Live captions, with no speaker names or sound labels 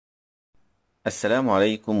السلام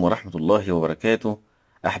عليكم ورحمة الله وبركاته.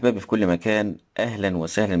 أحبابي في كل مكان، أهلا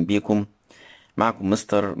وسهلا بكم. معكم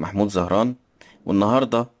مستر محمود زهران،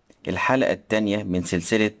 والنهاردة الحلقة التانية من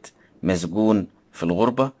سلسلة مسجون في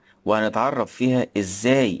الغربة، وهنتعرف فيها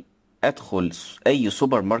إزاي أدخل أي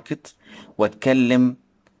سوبر ماركت وأتكلم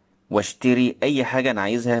وأشتري أي حاجة أنا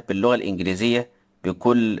عايزها باللغة الإنجليزية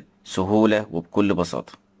بكل سهولة وبكل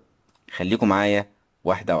بساطة. خليكم معايا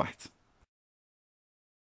واحدة واحدة.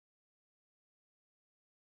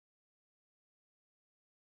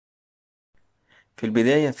 في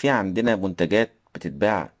البداية في عندنا منتجات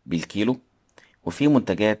بتتباع بالكيلو، وفي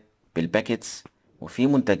منتجات بالباكيتس، وفي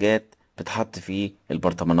منتجات بتحط في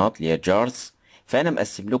البرطمانات اللي هي جارز. فأنا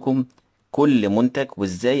مقسم لكم كل منتج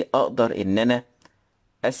وإزاي أقدر إن أنا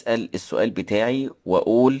أسأل السؤال بتاعي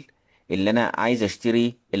وأقول اللي أنا عايز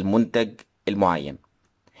أشتري المنتج المعين.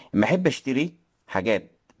 لما أحب أشتري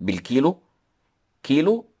حاجات بالكيلو،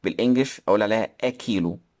 كيلو بالإنجلش أقول عليها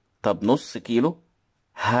أكيلو. طب نص كيلو،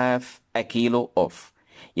 half a kilo of.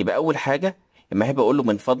 يبقى أول حاجة لما أحب أقول له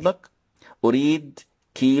من فضلك أريد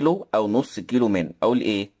كيلو أو نص كيلو من، أقول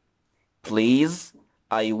إيه؟ Please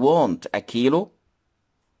I want a kilo,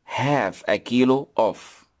 half a kilo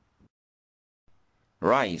of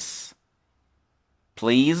rice.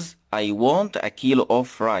 Please I want a kilo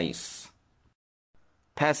of rice.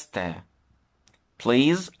 Pasta.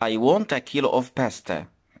 Please I want a kilo of pasta.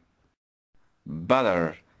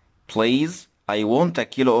 Butter. Please I want a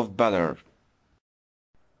kilo of butter.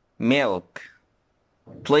 Milk.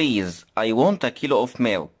 Please I want a kilo of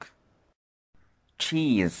milk.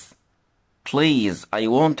 Cheese. Please I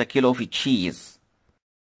want a kilo of cheese.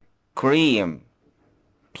 Cream.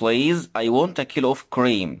 Please I want a kilo of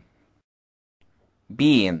cream.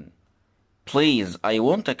 Bean. Please I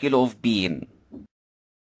want a kilo of bean.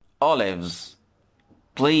 Olives.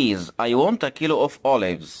 Please I want a kilo of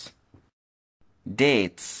olives.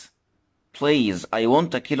 Dates. Please I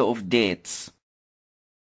want a kilo of dates.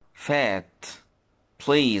 Fat.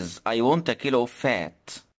 Please I want a kilo of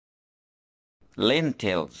fat.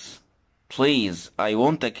 Lentils. Please I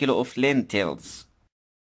want a kilo of lentils.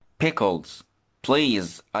 Pickles. Please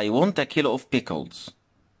I want a kilo of pickles.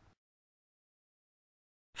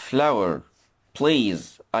 Flour. Please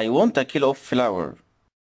I want a kilo of flour.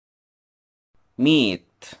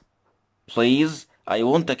 Meat. Please I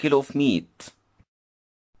want a kilo of meat.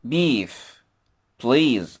 Beef.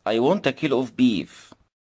 Please I want a kilo of beef.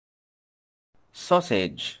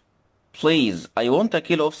 Sausage. Please I want a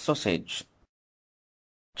kilo of sausage.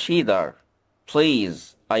 Cheddar.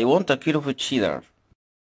 Please I want a kilo of cheddar.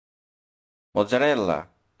 Mozzarella.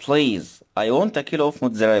 Please I want a kilo of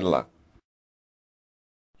mozzarella.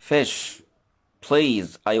 Fish. Please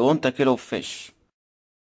I want a kilo of fish.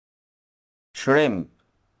 Shrimp.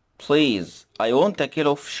 Please I want a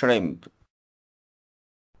kilo of shrimp.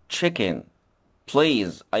 Chicken.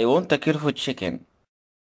 Please I want a kilo of chicken.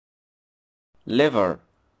 Liver.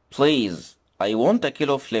 Please I want a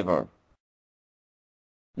kilo of liver.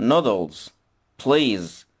 Noodles.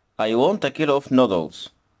 Please I want a kilo of noodles.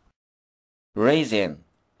 Raisin.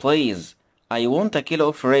 Please I want a kilo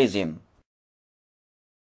of raisin.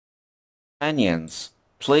 Onions.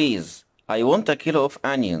 Please I want a kilo of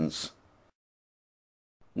onions.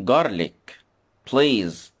 Garlic.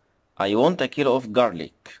 Please I want a kilo of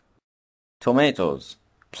garlic. Tomatoes.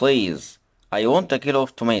 Please I want a kilo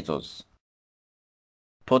of tomatoes.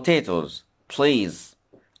 Potatoes. Please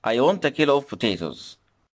I want a kilo of potatoes.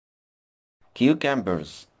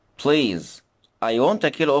 Cucumbers. Please I want a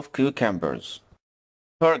kilo of cucumbers.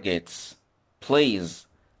 Courgettes. Please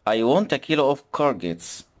I want a kilo of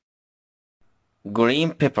courgettes. Green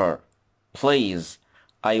pepper. Please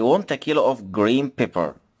I want a kilo of green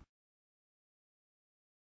pepper.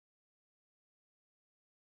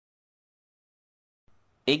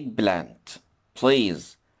 Eggplant.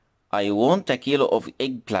 Please I want a kilo of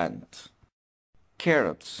eggplant.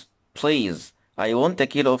 Carrots. Please I want a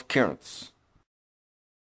kilo of carrots.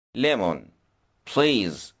 Lemon.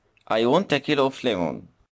 Please I want a kilo of lemon.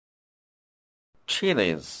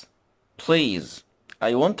 Chilies. Please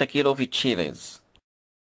I want a kilo of chilies.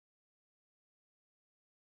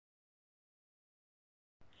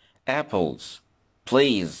 Apples.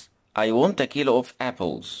 Please I want a kilo of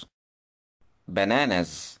apples.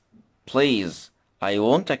 Bananas. Please I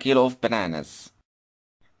want a kilo of bananas.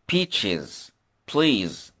 Peaches.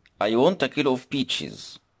 Please I want a kilo of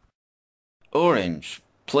peaches. Orange.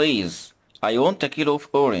 Please I want a kilo of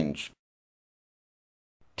orange.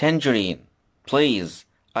 Tangerine. Please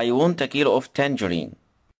I want a kilo of tangerine.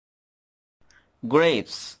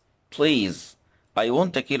 Grapes. Please I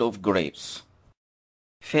want a kilo of grapes.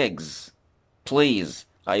 Figs. Please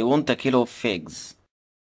I want a kilo of figs.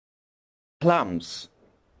 Plums.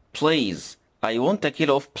 Please, I want a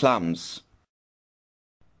kilo of plums.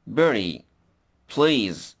 Berry.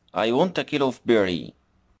 Please, I want a kilo of berry.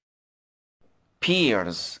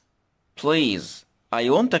 Pears. Please, I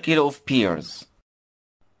want a kilo of pears.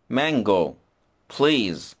 Mango.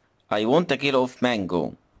 Please, I want a kilo of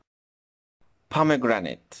mango.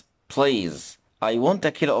 Pomegranate. Please, I want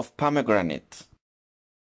a kilo of pomegranate.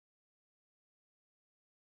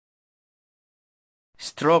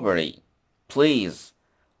 Strawberry. Please,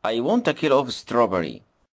 I want a kilo of strawberry.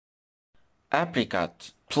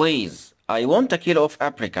 Apricot. Please, I want a kilo of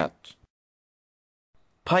apricot.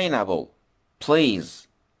 Pineapple. Please,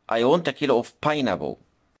 I want a kilo of pineapple.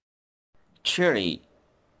 Cherry.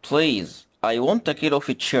 Please, I want a kilo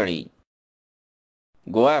of cherry.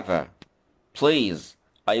 Guava. Please,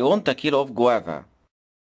 I want a kilo of guava.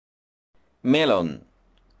 Melon.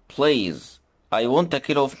 Please, I want a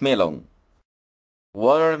kilo of melon.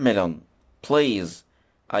 Watermelon. Please,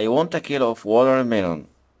 I want a kilo of watermelon.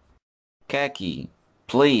 Kaki.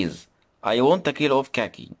 Please, I want a kilo of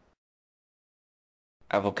kaki.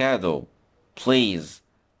 Avocado. Please,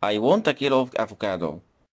 I want a kilo of avocado.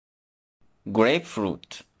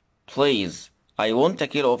 Grapefruit. Please, I want a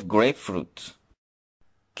kilo of grapefruit.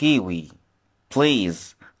 Kiwi.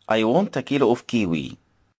 Please, I want a kilo of kiwi.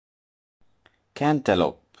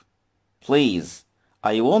 Cantaloupe. Please,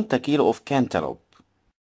 I want a kilo of cantaloupe.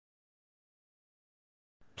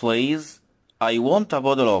 Please, I want a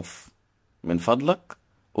bottle of. من فضلك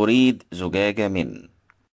أريد زجاجة من.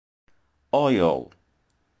 Oil.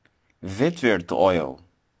 Vetiver oil.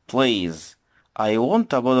 Please, I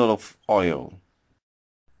want a bottle of oil.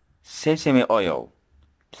 Sesame oil.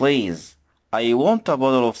 Please, I want a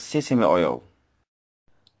bottle of sesame oil.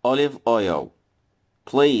 Olive oil.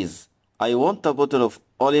 Please, I want a bottle of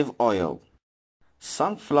olive oil.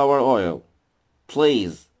 Sunflower oil.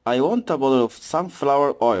 Please, I want a bottle of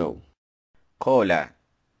sunflower oil. Cola.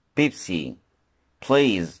 Pepsi.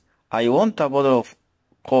 Please, I want a bottle of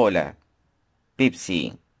cola.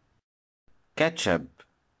 Pepsi. Ketchup.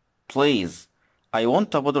 Please, I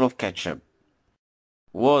want a bottle of ketchup.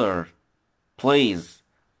 Water. Please,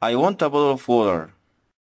 I want a bottle of water.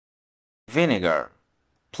 Vinegar.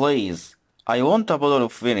 Please, I want a bottle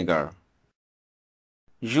of vinegar.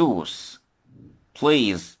 Juice.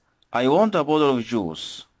 Please, I want a bottle of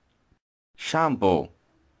juice. Shampoo.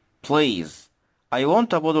 Please, I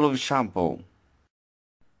want a bottle of shampoo.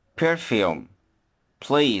 Perfume.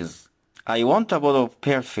 Please, I want a bottle of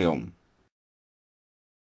perfume.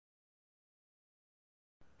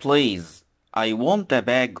 Please, I want a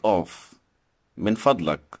bag of. من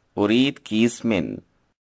فضلك أريد كيس من.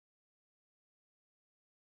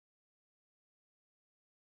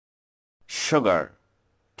 Sugar.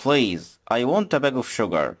 Please, I want a bag of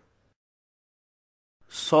sugar.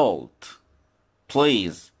 Salt.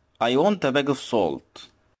 Please, I want a bag of salt.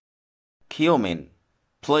 Cumin.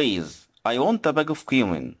 Please, I want a bag of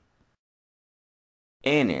cumin.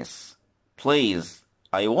 Anise. Please,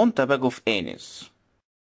 I want a bag of anise.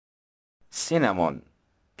 Cinnamon.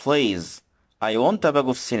 Please, I want a bag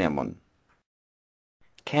of cinnamon.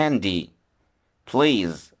 Candy.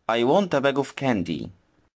 Please, I want a bag of candy.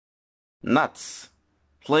 Nuts.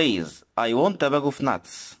 Please, I want a bag of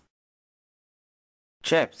nuts.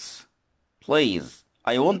 Chips. Please,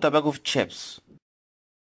 I want a bag of chips.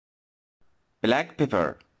 Black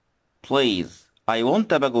pepper. Please, I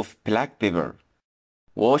want a bag of black pepper.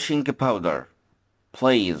 Washing powder.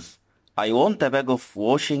 Please, I want a bag of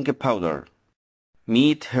washing powder.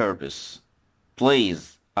 Meat herbs.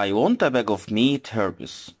 Please, I want a bag of meat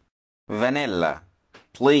herbs. Vanilla.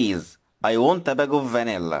 Please, I want a bag of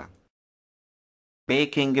vanilla.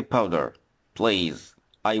 Baking powder. Please,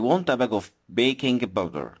 I want a bag of baking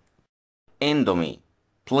powder. Indomie.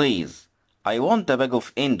 Please, I want a bag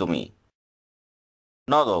of indomie.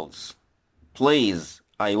 Noodles. Please,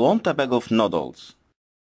 I want a bag of noodles.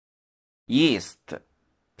 Yeast.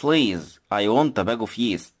 Please, I want a bag of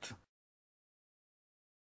yeast.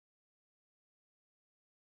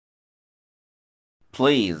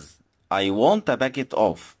 Please, I want a packet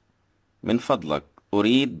of. من فضلك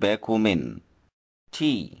أريد باكو من.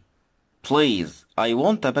 Tea. Please, I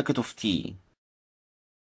want a packet of tea.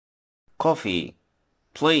 Coffee.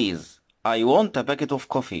 Please, I want a packet of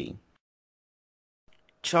coffee.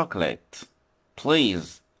 Chocolate.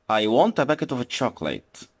 Please, I want a packet of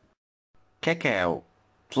chocolate. Cacao.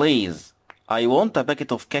 Please, I want a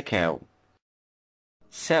packet of cacao.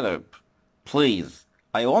 Syrup. Please,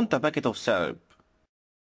 I want a packet of syrup.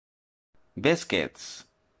 Biscuits.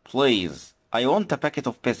 Please, I want a packet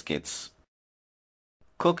of biscuits.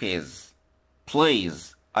 Cookies.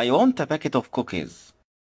 Please, I want a packet of cookies.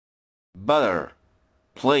 Butter.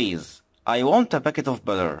 Please, I want a packet of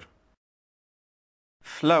butter.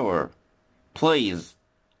 Flour. Please,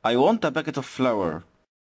 I want a packet of flour.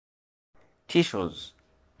 Tissues.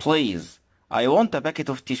 Please, I want a packet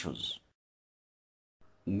of tissues.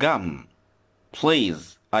 Gum.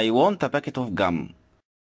 Please, I want a packet of gum.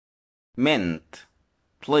 Mint.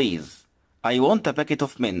 Please, I want a packet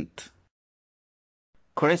of mint.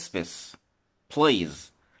 Crisps.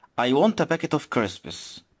 Please, I want a packet of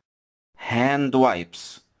crisps. Hand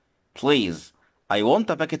wipes. Please, I want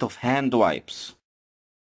a packet of hand wipes.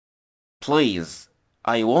 Please,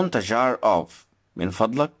 I want a jar of. من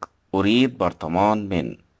فضلك أريد برطمان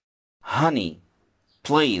من. Honey.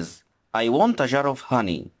 Please, I want a jar of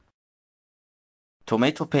honey.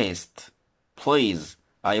 Tomato paste. Please,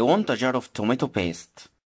 I want a jar of tomato paste.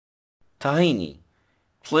 Tahini.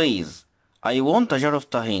 Please, I want a jar of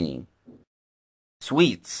tahini.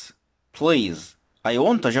 Sweets. Please, I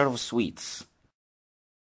want a jar of sweets.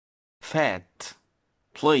 Fat.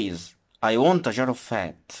 Please, I want a jar of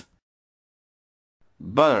fat.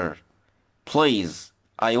 Butter. Please,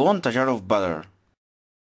 I want a jar of butter.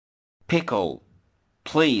 Pickle.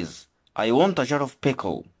 Please, I want a jar of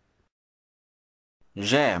pickle.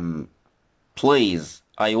 Jam. Please,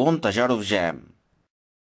 I want a jar of jam.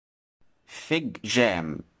 Fig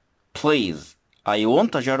jam. Please, I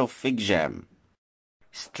want a jar of fig jam.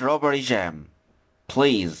 Strawberry jam.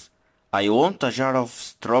 Please, I want a jar of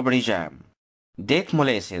strawberry jam. Date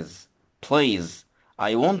molasses. Please,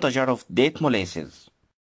 I want a jar of date molasses.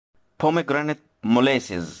 Pomegranate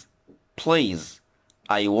molasses. Please,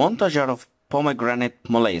 I want a jar of pomegranate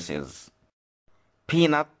molasses.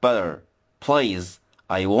 Peanut butter. Please,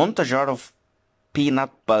 I want a jar of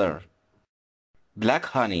peanut butter. Black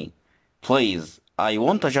honey. Please, I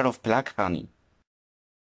want a jar of black honey.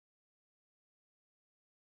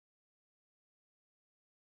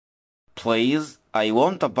 Please, I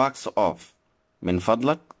want a box of. من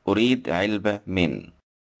فضلك أريد علبة من.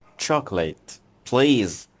 Chocolate.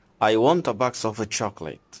 Please, I want a box of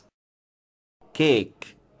chocolate.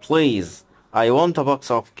 Cake. Please, I want a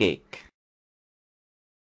box of cake.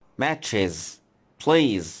 Matches.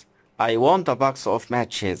 Please, I want a box of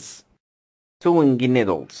matches. Sewing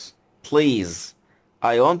needles. Please,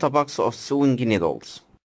 I want a box of sewing needles.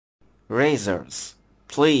 Razors.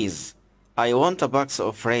 Please, I want a box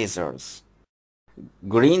of razors.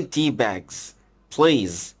 Green tea bags.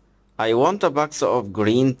 Please, I want a box of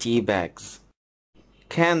green tea bags.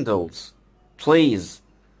 Candles. Please,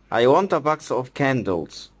 I want a box of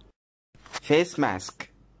candles. Face mask.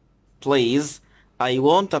 Please, I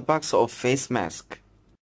want a box of face mask.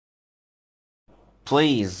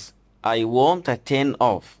 Please, I want a tin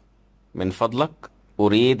of. من فضلك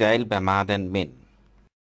أريد علبة معدن من.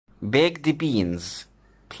 Baked beans.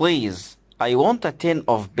 Please, I want a tin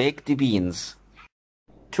of baked beans.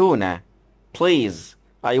 Tuna. Please,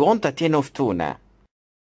 I want a tin of tuna.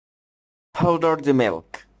 Powdered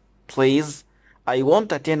milk. Please, I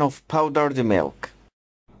want a tin of powdered milk.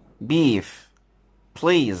 Beef.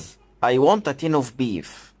 Please, I want a tin of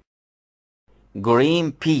beef.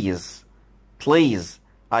 Green peas. Please,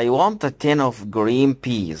 I want a tin of green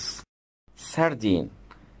peas. Sardine.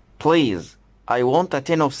 Please, I want a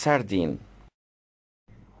tin of sardine.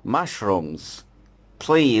 Mushrooms.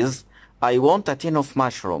 Please, I want a tin of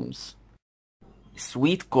mushrooms.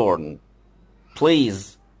 Sweet corn.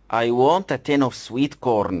 Please, I want a tin of sweet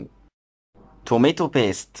corn. Tomato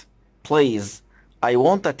paste. Please, I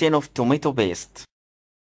want a tin of tomato paste.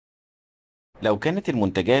 لو كانت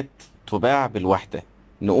المنتجات تباع بالوحدة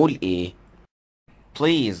نقول إيه؟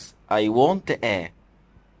 Please, I want a.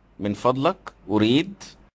 من فضلك أريد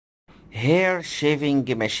hair shaving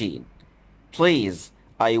machine. Please,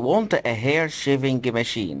 I want a hair shaving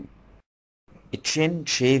machine. Chin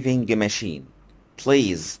shaving machine.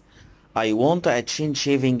 Please, I want a chin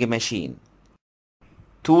shaving machine.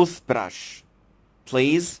 Toothbrush.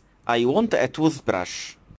 Please, I want a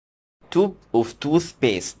toothbrush. Tube of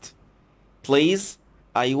toothpaste. Please,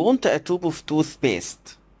 I want a tube of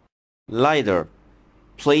toothpaste. Lighter.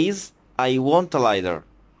 Please, I want a lighter.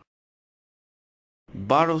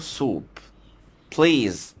 Bar of soup.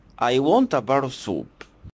 Please, I want a bar of soup.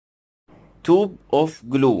 Tube of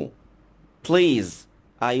glue. Please,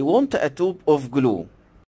 I want a tube of glue.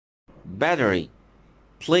 Battery.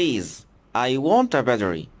 Please, I want a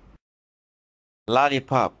battery.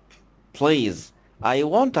 Lollipop. Please, I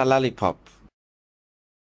want a lollipop.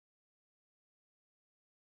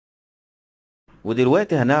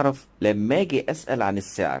 ودلوقتي هنعرف لما اجي اسأل عن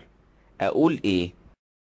السعر اقول ايه.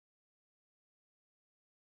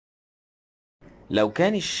 لو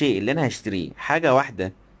كان الشيء اللي انا هشتريه حاجة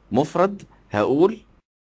واحدة مفرد هقول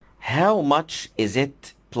how much is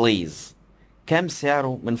it please؟ كم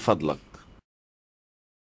سعره من فضلك؟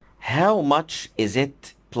 how much is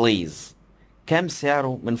it please؟ كم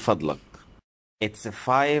سعره من فضلك؟ it's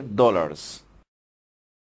 $5.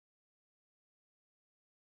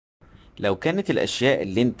 لو كانت الأشياء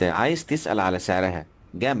اللي أنت عايز تسأل على سعرها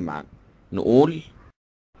جمع نقول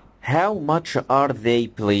how much are they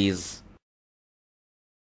please؟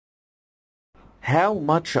 how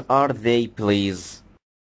much are they please؟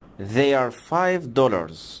 they are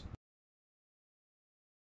 $5.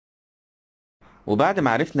 وبعد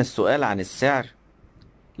ما عرفنا السؤال عن السعر،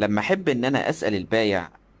 لما أحب إن أنا أسأل البايع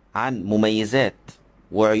عن مميزات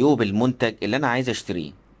وعيوب المنتج اللي أنا عايز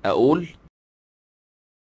أشتريه، أقول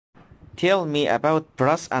tell me about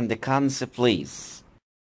pros and cons please.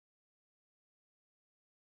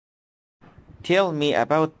 tell me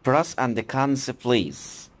about pros and cons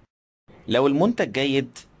please. لو المنتج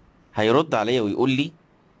جيد هيرد عليا ويقول لي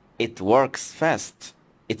it works fast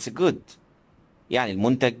it's good، يعني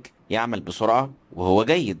المنتج يعمل بسرعة وهو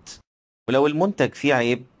جيد. ولو المنتج فيه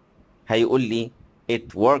عيب هيقول لي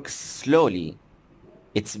it works slowly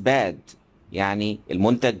it's bad، يعني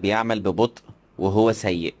المنتج بيعمل ببطء وهو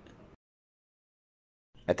سيء.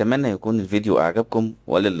 أتمنى يكون الفيديو أعجبكم،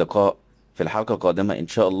 وإلى اللقاء في الحلقة القادمة إن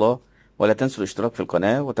شاء الله. ولا تنسوا الاشتراك في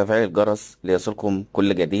القناة وتفعيل الجرس ليصلكم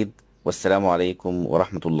كل جديد. والسلام عليكم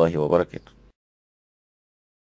ورحمة الله وبركاته.